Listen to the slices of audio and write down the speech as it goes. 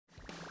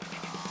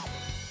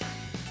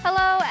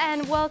Hello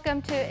and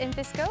welcome to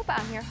InfoScope.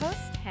 I'm your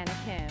host, Hannah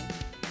Kim.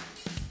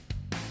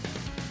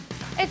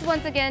 It's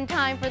once again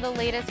time for the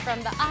latest from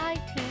the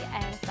IT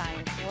and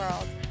science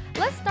world.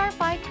 Let's start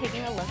by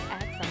taking a look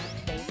at some of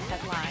today's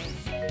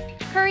headlines.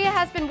 Korea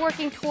has been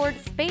working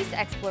toward space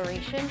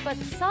exploration, but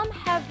some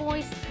have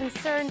voiced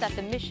concern that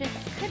the mission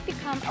could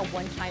become a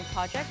one-time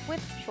project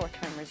with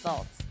short-term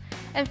results.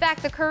 In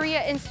fact, the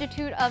Korea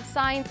Institute of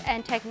Science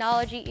and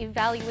Technology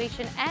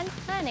Evaluation and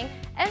Planning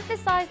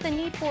emphasized the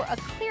need for a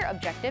clear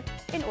objective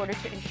in order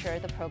to ensure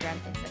the program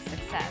is a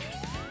success.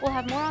 We'll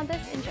have more on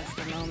this in just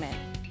a moment.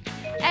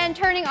 And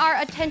turning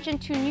our attention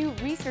to new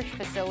research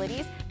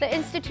facilities, the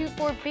Institute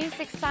for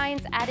Basic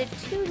Science added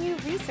 2 new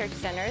research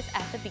centers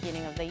at the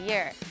beginning of the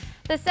year.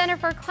 The Center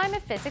for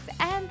Climate Physics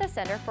and the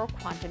Center for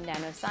Quantum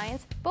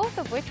Nanoscience, both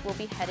of which will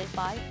be headed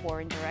by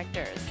foreign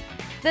directors.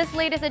 This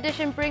latest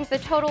addition brings the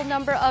total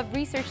number of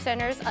research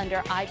centers under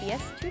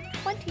IBS to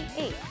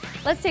 28.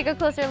 Let's take a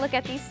closer look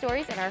at these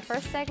stories in our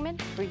first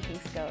segment, Briefing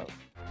Scope.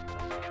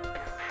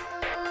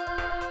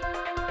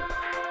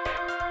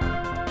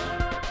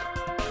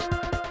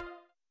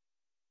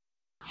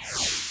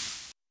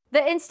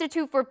 The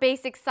Institute for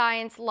Basic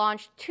Science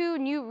launched 2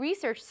 new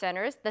research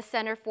centers, the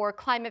Center for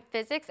Climate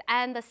Physics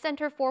and the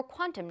Center for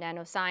Quantum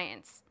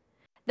Nanoscience.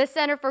 The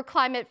Center for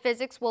Climate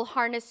Physics will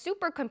harness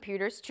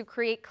supercomputers to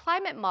create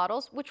climate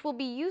models which will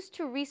be used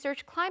to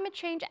research climate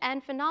change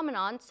and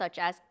phenomena such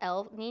as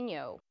El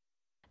Niño.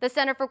 The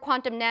Center for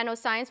Quantum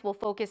Nanoscience will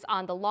focus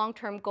on the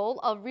long-term goal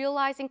of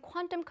realizing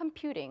quantum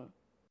computing.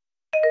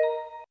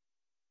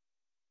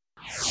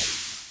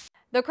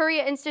 The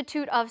Korea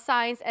Institute of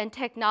Science and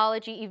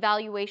Technology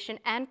Evaluation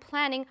and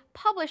Planning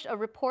published a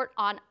report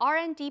on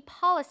R&D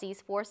policies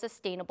for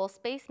sustainable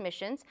space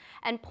missions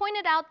and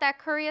pointed out that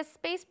Korea's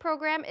space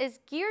program is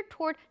geared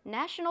toward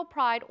national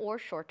pride or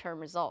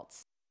short-term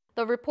results.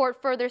 The report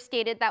further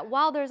stated that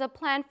while there's a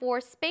plan for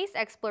space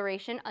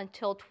exploration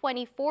until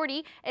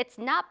 2040, it's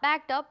not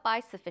backed up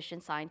by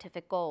sufficient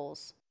scientific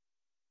goals.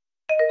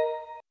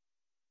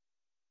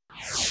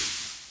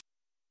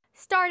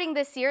 Starting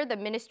this year, the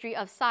Ministry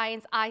of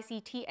Science,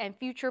 ICT, and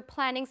Future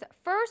Planning's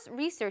first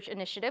research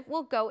initiative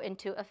will go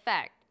into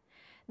effect.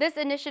 This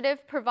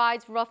initiative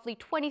provides roughly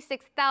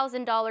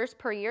 $26,000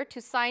 per year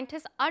to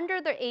scientists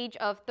under the age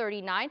of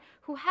 39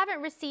 who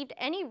haven't received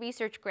any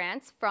research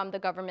grants from the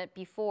government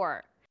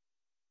before.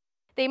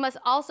 They must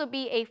also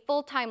be a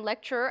full-time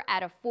lecturer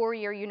at a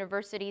 4-year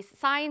university's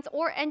science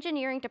or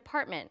engineering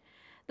department.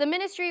 The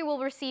ministry will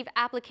receive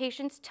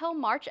applications till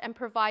March and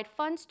provide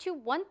funds to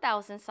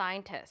 1,000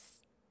 scientists.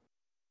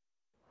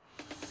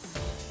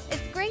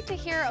 Great to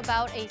hear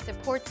about a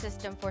support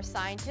system for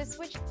scientists,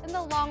 which in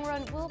the long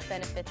run will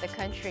benefit the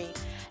country.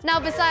 Now,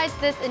 besides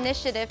this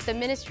initiative, the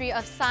Ministry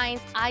of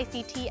Science,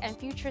 ICT, and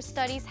Future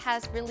Studies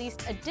has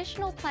released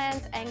additional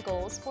plans and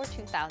goals for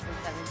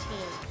 2017.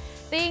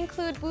 They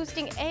include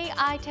boosting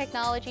AI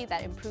technology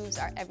that improves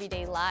our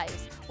everyday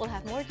lives. We'll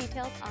have more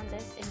details on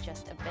this in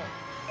just a bit.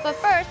 But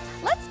first,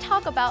 let's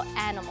talk about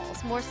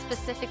animals, more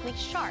specifically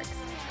sharks.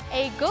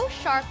 A ghost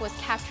shark was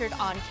captured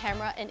on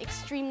camera in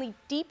extremely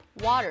deep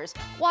waters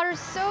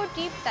so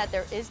deep that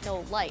there is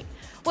no light.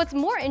 What's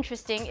more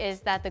interesting is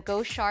that the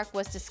ghost shark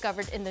was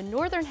discovered in the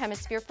northern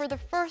hemisphere for the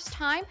first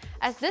time,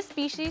 as this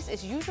species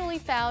is usually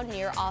found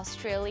near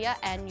Australia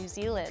and New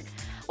Zealand.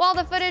 While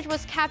the footage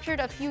was captured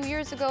a few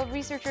years ago,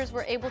 researchers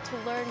were able to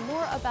learn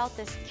more about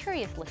this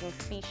curious-looking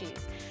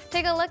species.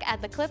 Take a look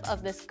at the clip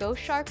of this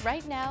ghost shark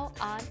right now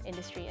on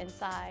Industry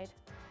Inside.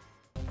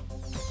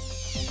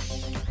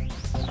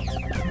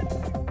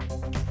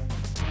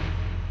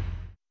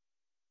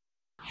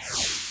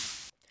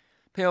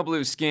 Pale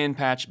blue skin,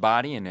 patched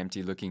body, and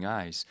empty-looking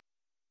eyes.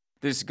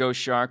 This ghost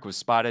shark was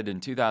spotted in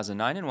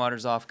 2009 in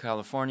waters off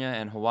California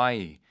and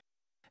Hawaii.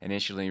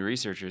 Initially,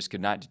 researchers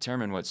could not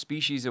determine what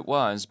species it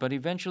was, but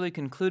eventually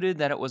concluded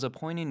that it was a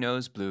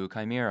pointy-nosed blue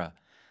chimera.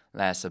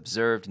 Last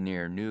observed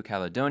near New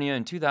Caledonia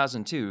in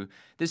 2002,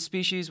 this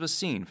species was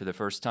seen for the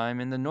first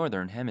time in the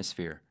northern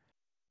hemisphere.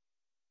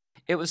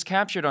 It was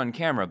captured on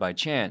camera by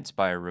chance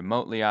by a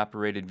remotely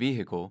operated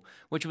vehicle,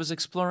 which was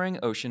exploring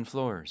ocean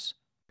floors.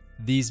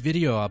 These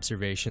video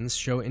observations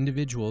show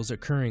individuals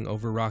occurring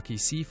over rocky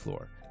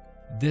seafloor.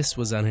 This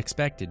was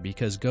unexpected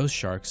because ghost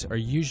sharks are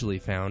usually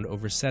found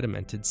over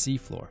sedimented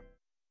seafloor.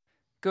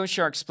 Ghost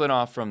sharks split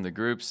off from the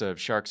groups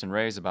of sharks and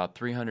rays about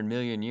 300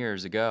 million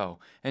years ago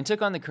and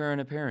took on the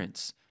current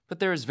appearance, but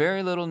there is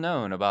very little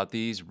known about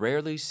these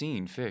rarely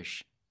seen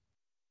fish.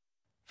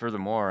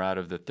 Furthermore, out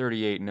of the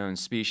 38 known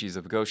species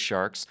of ghost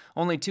sharks,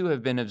 only 2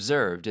 have been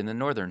observed in the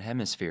northern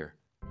hemisphere.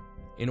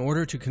 In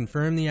order to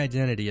confirm the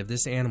identity of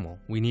this animal,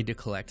 we need to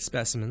collect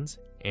specimens,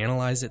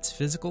 analyze its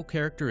physical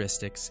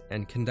characteristics,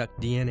 and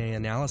conduct DNA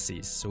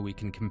analyses so we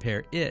can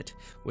compare it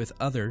with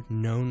other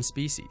known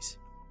species.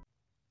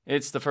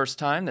 It's the first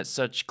time that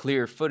such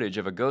clear footage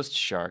of a ghost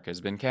shark has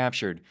been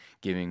captured,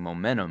 giving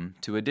momentum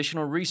to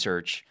additional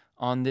research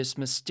on this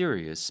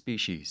mysterious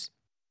species.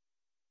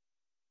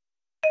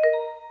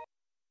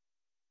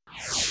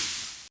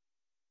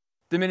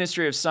 The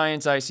Ministry of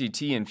Science,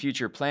 ICT, and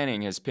Future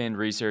Planning has pinned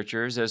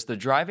researchers as the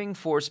driving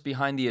force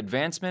behind the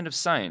advancement of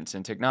science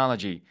and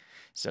technology.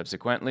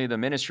 Subsequently, the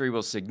ministry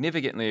will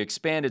significantly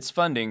expand its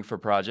funding for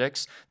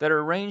projects that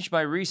are arranged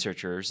by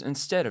researchers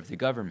instead of the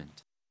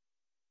government.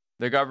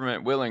 The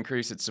government will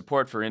increase its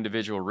support for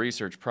individual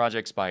research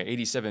projects by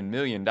 $87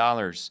 million.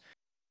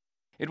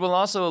 It will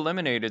also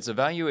eliminate its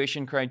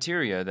evaluation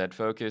criteria that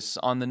focus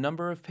on the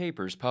number of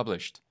papers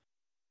published.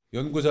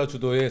 연구자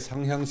주도의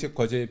상향식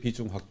과제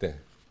비중 확대,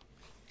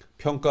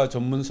 평가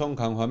전문성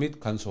강화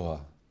및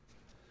간소화,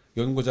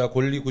 연구자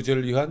권리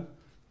구제를 위한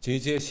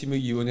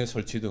제재심의위원회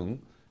설치 등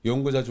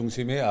연구자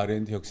중심의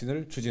R&D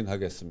혁신을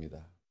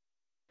추진하겠습니다.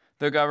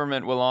 The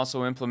government will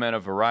also implement a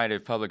variety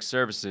of public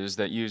services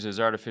that uses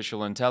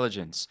artificial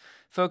intelligence,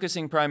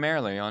 focusing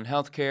primarily on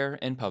healthcare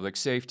and public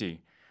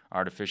safety.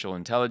 Artificial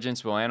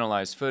intelligence will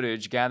analyze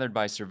footage gathered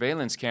by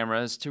surveillance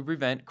cameras to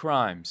prevent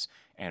crimes,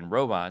 and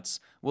robots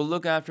will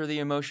look after the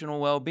emotional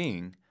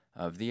well-being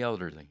of the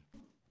elderly.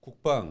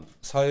 국방,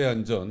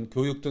 사회안전,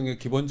 교육 등의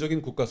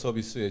기본적인 국가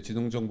서비스의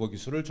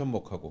지능정보기술을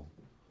접목하고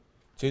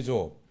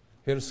제조업,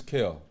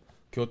 헬스케어,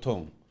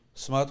 교통,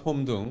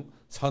 스마트홈 등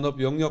산업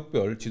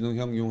영역별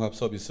지능형 융합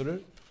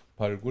서비스를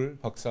발굴,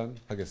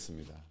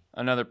 확산하겠습니다.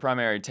 Another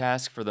primary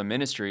task for the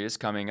ministry is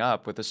coming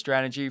up with a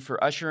strategy for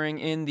ushering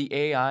in the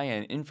AI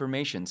and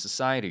information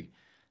society.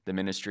 The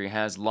ministry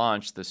has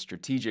launched the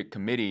Strategic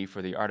Committee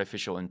for the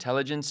Artificial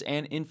Intelligence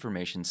and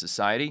Information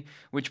Society,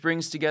 which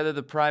brings together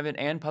the private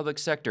and public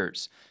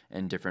sectors,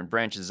 and different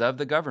branches of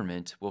the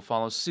government will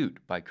follow suit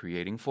by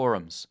creating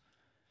forums.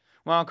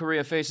 While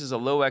Korea faces a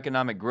low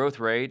economic growth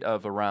rate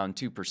of around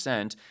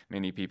 2%,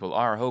 many people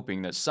are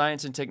hoping that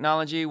science and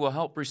technology will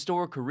help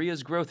restore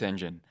Korea's growth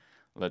engine.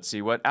 Let's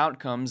see what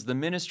outcomes the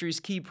ministry's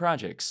key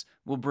projects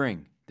will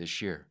bring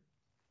this year.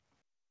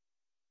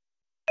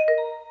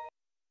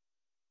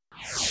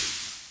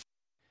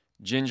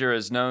 Ginger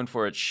is known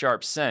for its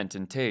sharp scent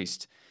and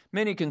taste.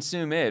 Many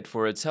consume it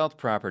for its health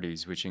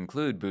properties, which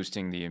include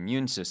boosting the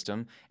immune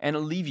system and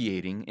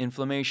alleviating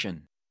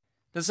inflammation.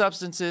 The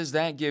substances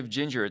that give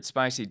ginger its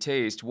spicy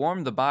taste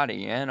warm the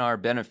body and are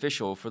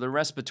beneficial for the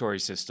respiratory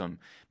system,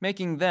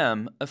 making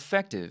them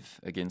effective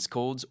against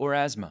colds or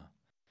asthma.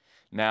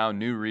 Now,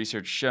 new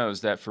research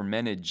shows that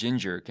fermented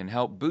ginger can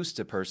help boost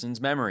a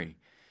person's memory.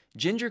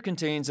 Ginger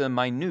contains a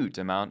minute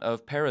amount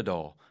of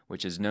peridol,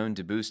 which is known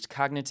to boost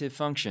cognitive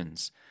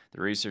functions.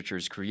 The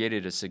researchers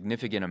created a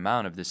significant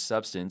amount of this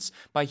substance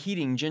by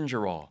heating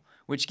gingerol,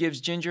 which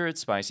gives ginger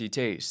its spicy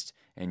taste,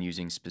 and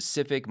using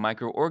specific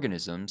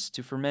microorganisms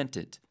to ferment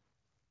it.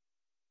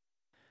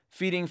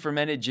 Feeding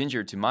fermented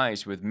ginger to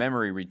mice with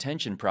memory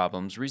retention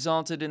problems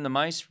resulted in the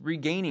mice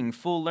regaining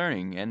full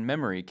learning and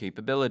memory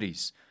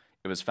capabilities.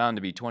 It was found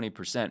to be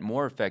 20%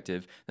 more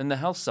effective than the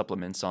health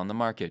supplements on the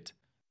market.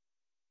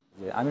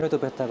 아밀로이드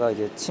베타가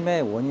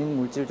치매 원인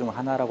물질 중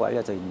하나라고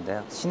알려져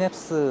있는데요.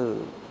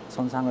 시냅스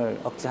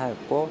손상을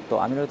억제하였고 또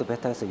아밀로이드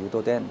베타에서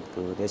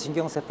유도된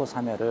뇌신경 세포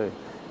사멸을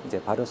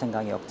발효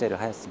생강이 억제를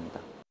하였습니다.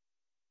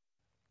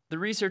 The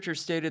researchers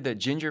stated that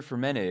ginger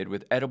fermented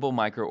with edible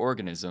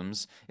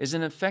microorganisms is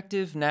an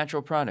effective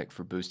natural product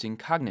for boosting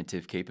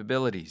cognitive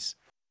capabilities.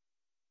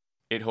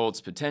 It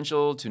holds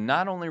potential to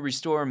not only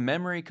restore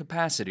memory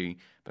capacity,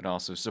 but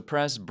also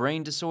suppress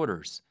brain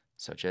disorders,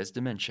 such as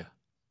dementia.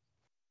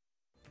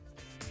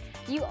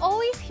 You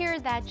always hear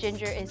that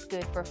ginger is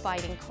good for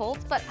fighting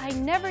colds, but I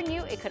never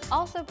knew it could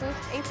also boost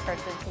a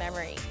person's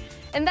memory.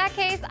 In that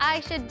case,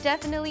 I should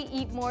definitely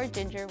eat more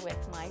ginger with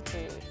my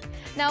food.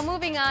 Now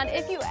moving on,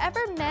 if you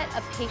ever met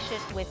a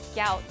patient with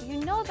gout, you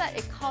know that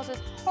it causes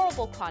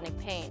horrible chronic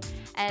pain.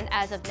 And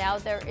as of now,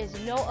 there is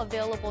no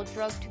available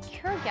drug to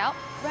cure gout,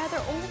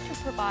 rather only to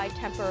provide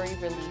temporary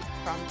relief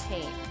from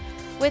pain.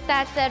 With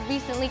that said,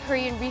 recently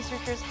Korean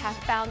researchers have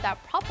found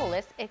that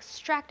propolis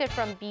extracted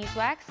from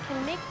beeswax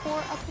can make for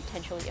a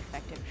potentially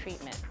effective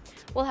treatment.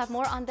 We'll have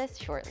more on this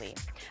shortly.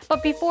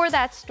 But before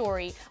that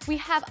story, we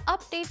have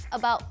updates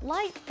about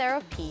light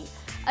therapy.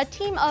 A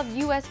team of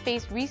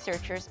US-based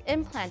researchers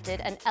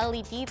implanted an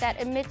LED that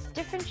emits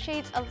different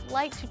shades of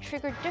light to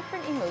trigger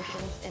different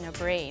emotions in a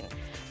brain.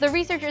 The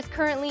research is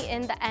currently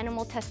in the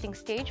animal testing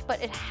stage,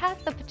 but it has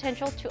the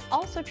potential to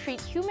also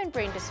treat human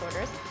brain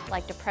disorders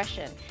like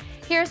depression.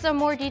 Here's some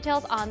more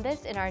details on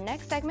this in our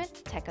next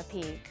segment, Take a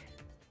Peek.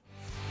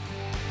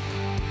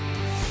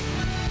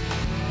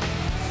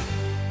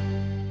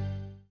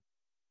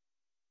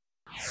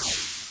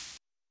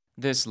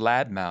 This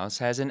lab mouse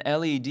has an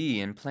LED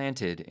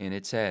implanted in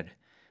its head.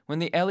 When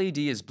the LED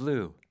is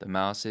blue, the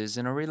mouse is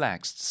in a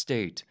relaxed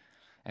state.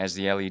 As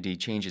the LED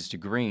changes to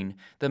green,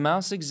 the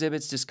mouse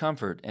exhibits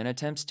discomfort and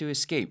attempts to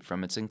escape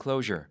from its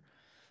enclosure.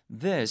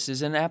 This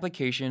is an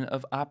application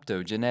of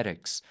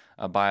optogenetics,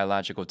 a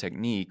biological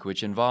technique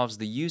which involves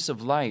the use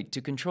of light to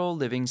control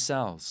living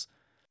cells.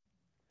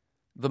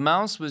 The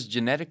mouse was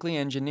genetically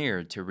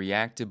engineered to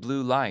react to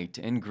blue light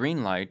and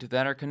green light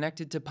that are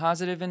connected to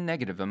positive and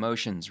negative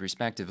emotions,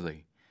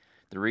 respectively.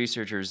 The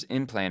researchers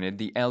implanted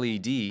the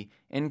LED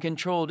and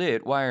controlled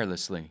it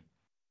wirelessly.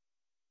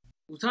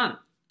 우선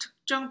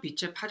특정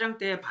빛의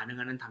파장대에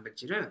반응하는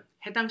단백질을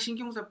해당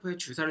신경세포의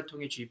주사를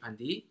통해 주입한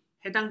뒤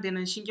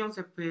해당되는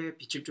신경세포에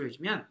빛을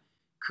쪼여주면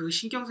그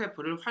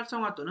신경세포를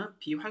활성화 또는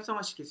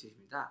비활성화시킬 수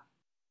있습니다.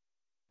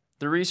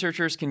 The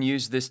researchers can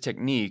use this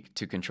technique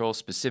to control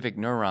specific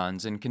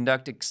neurons and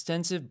conduct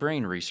extensive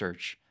brain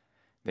research.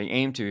 They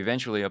aim to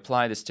eventually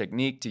apply this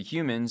technique to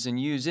humans and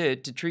use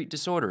it to treat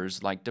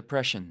disorders like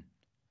depression.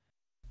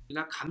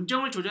 우리가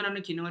감정을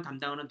조절하는 기능을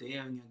담당하는 뇌의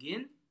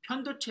영역인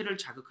편도체를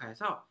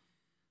자극하여서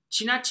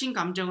지나친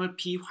감정을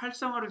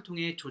비활성화를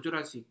통해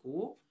조절할 수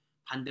있고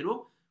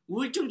반대로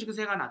우울증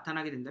증세가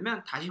나타나게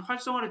된다면 다시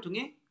활성화를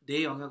통해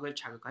뇌 영역을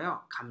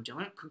자극하여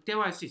감정을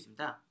극대화할 수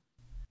있습니다.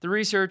 The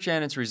research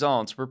and its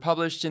results were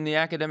published in the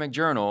academic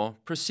journal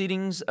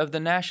Proceedings of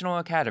the National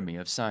Academy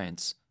of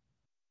Science.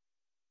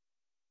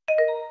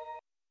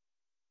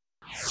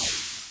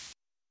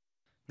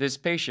 This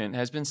patient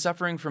has been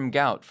suffering from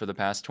gout for the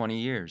past 20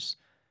 years.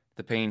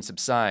 The pain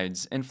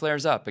subsides and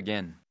flares up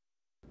again.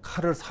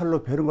 칼을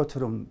살로 베는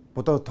것처럼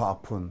보다 더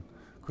아픈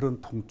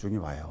그런 통증이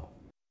와요.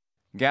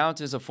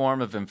 Gout is a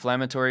form of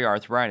inflammatory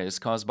arthritis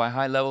caused by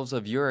high levels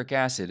of uric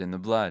acid in the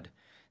blood.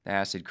 The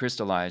acid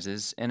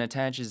crystallizes and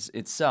attaches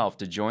itself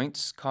to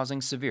joints, causing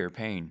severe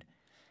pain.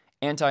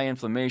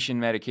 Anti-inflammation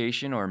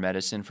medication or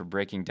medicine for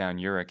breaking down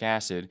uric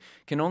acid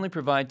can only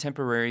provide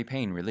temporary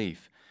pain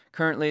relief.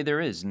 Currently, there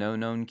is no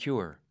known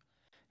cure.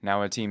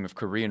 Now, a team of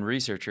Korean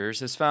researchers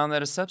has found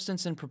that a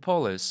substance in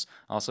Propolis,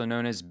 also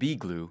known as bee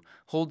glue,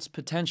 holds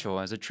potential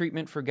as a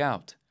treatment for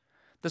gout.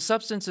 The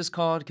substance is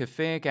called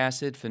caffeic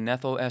acid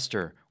phenethyl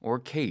ester, or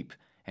CAPE,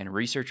 and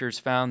researchers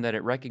found that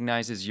it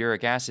recognizes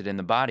uric acid in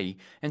the body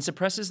and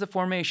suppresses the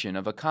formation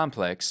of a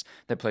complex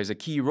that plays a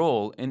key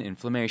role in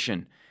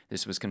inflammation.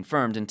 This was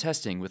confirmed in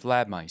testing with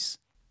lab mice.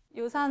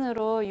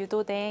 요산으로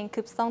유도된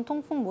급성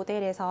통풍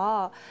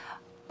모델에서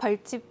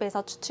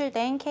벌집에서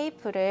추출된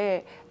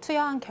케이프를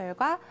투여한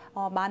결과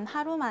만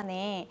하루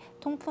만에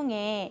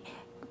통풍의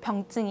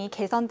병증이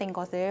개선된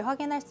것을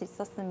확인할 수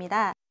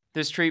있었습니다.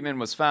 This treatment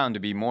was found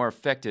to be more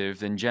effective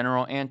than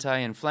general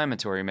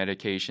anti-inflammatory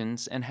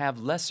medications and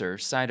have lesser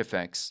side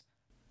effects.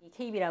 이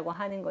케이프라고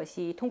하는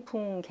것이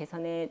통풍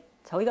개선에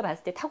저희가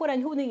봤을 때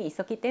탁월한 효능이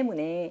있었기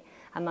때문에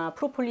아마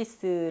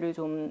프로폴리스를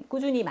좀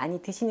꾸준히 많이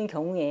드시는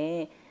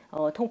경우에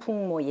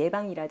통풍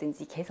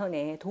예방이라든지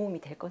개선에 도움이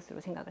될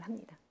것으로 생각을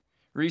합니다.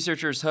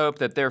 Researchers hope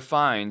that their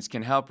finds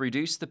can help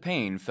reduce the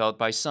pain felt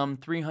by some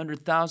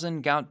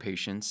 300,000 gout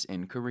patients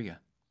in Korea.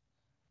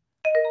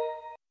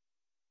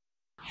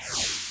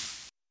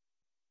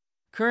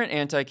 Current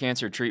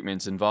anti-cancer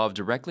treatments involve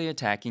directly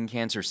attacking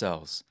cancer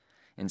cells.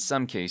 In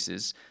some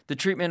cases, the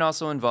treatment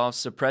also involves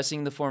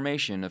suppressing the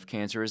formation of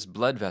cancerous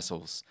blood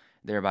vessels,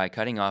 thereby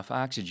cutting off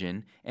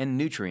oxygen and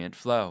nutrient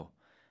flow.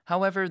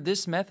 However,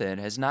 this method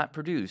has not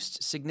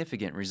produced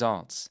significant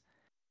results.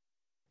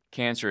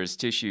 Cancerous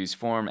tissues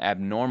form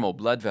abnormal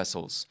blood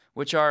vessels,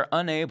 which are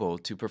unable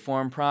to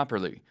perform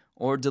properly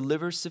or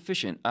deliver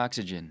sufficient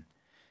oxygen.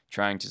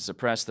 Trying to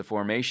suppress the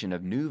formation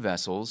of new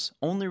vessels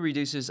only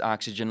reduces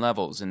oxygen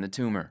levels in the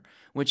tumor,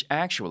 which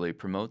actually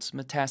promotes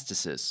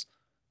metastasis.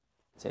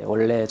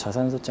 원래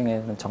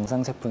저산소증에는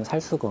정상세포는 살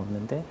수가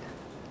없는데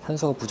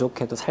산소가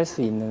부족해도 살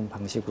수 있는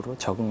방식으로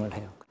적응을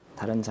해요.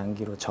 다른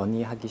장기로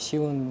전이하기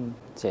쉬운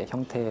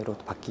형태로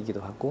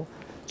바뀌기도 하고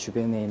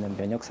주변에 있는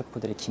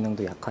면역세포들의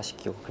기능도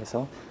약화시키고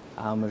그래서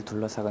암을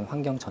둘러싸은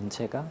환경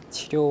전체가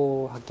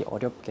치료하기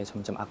어렵게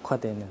점점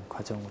악화되는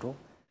과정으로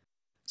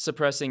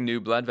Suppressing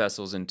new blood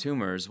vessels in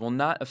tumors will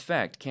not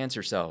affect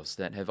cancer cells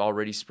that have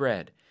already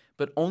spread,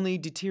 but only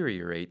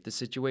deteriorate the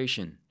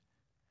situation.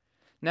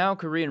 Now,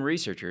 Korean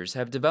researchers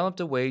have developed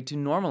a way to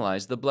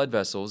normalize the blood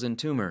vessels in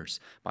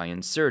tumors by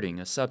inserting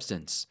a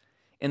substance.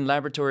 In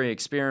laboratory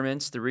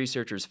experiments, the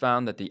researchers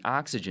found that the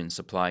oxygen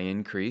supply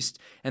increased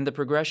and the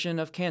progression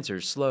of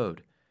cancer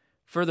slowed.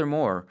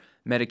 Furthermore,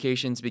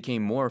 medications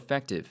became more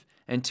effective,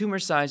 and tumor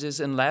sizes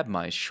in lab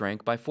mice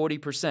shrank by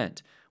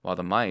 40%, while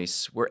the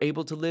mice were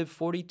able to live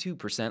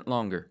 42%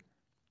 longer.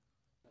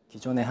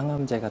 기존의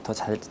항암제가 더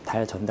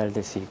잘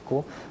전달될 수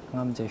있고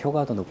항암제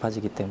효과도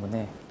높아지기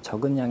때문에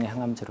적은 양의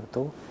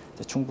항암제로도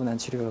충분한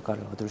치료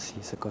효과를 얻을 수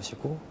있을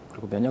것이고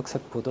그리고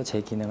면역세포도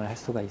재기능을 할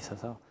수가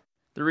있어서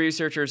The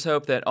researchers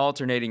hope that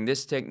alternating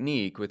this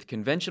technique with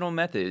conventional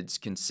methods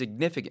can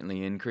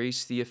significantly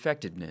increase the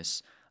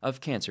effectiveness of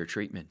cancer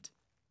treatment.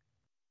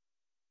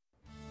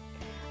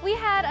 We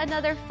had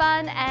another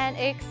fun and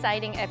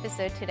exciting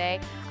episode today.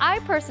 I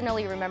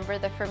personally remember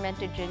the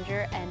fermented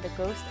ginger and the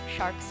ghost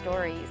shark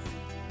stories.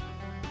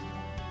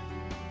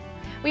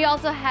 We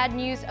also had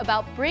news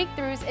about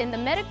breakthroughs in the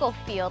medical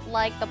field,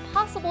 like the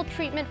possible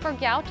treatment for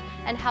gout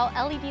and how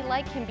LED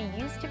light can be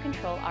used to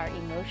control our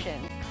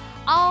emotions.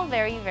 All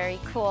very, very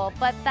cool.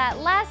 But that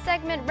last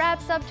segment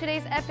wraps up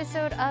today's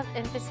episode of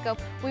InfoScope.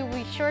 We will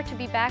be sure to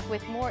be back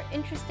with more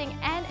interesting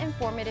and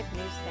informative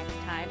news next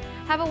time.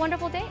 Have a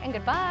wonderful day and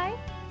goodbye.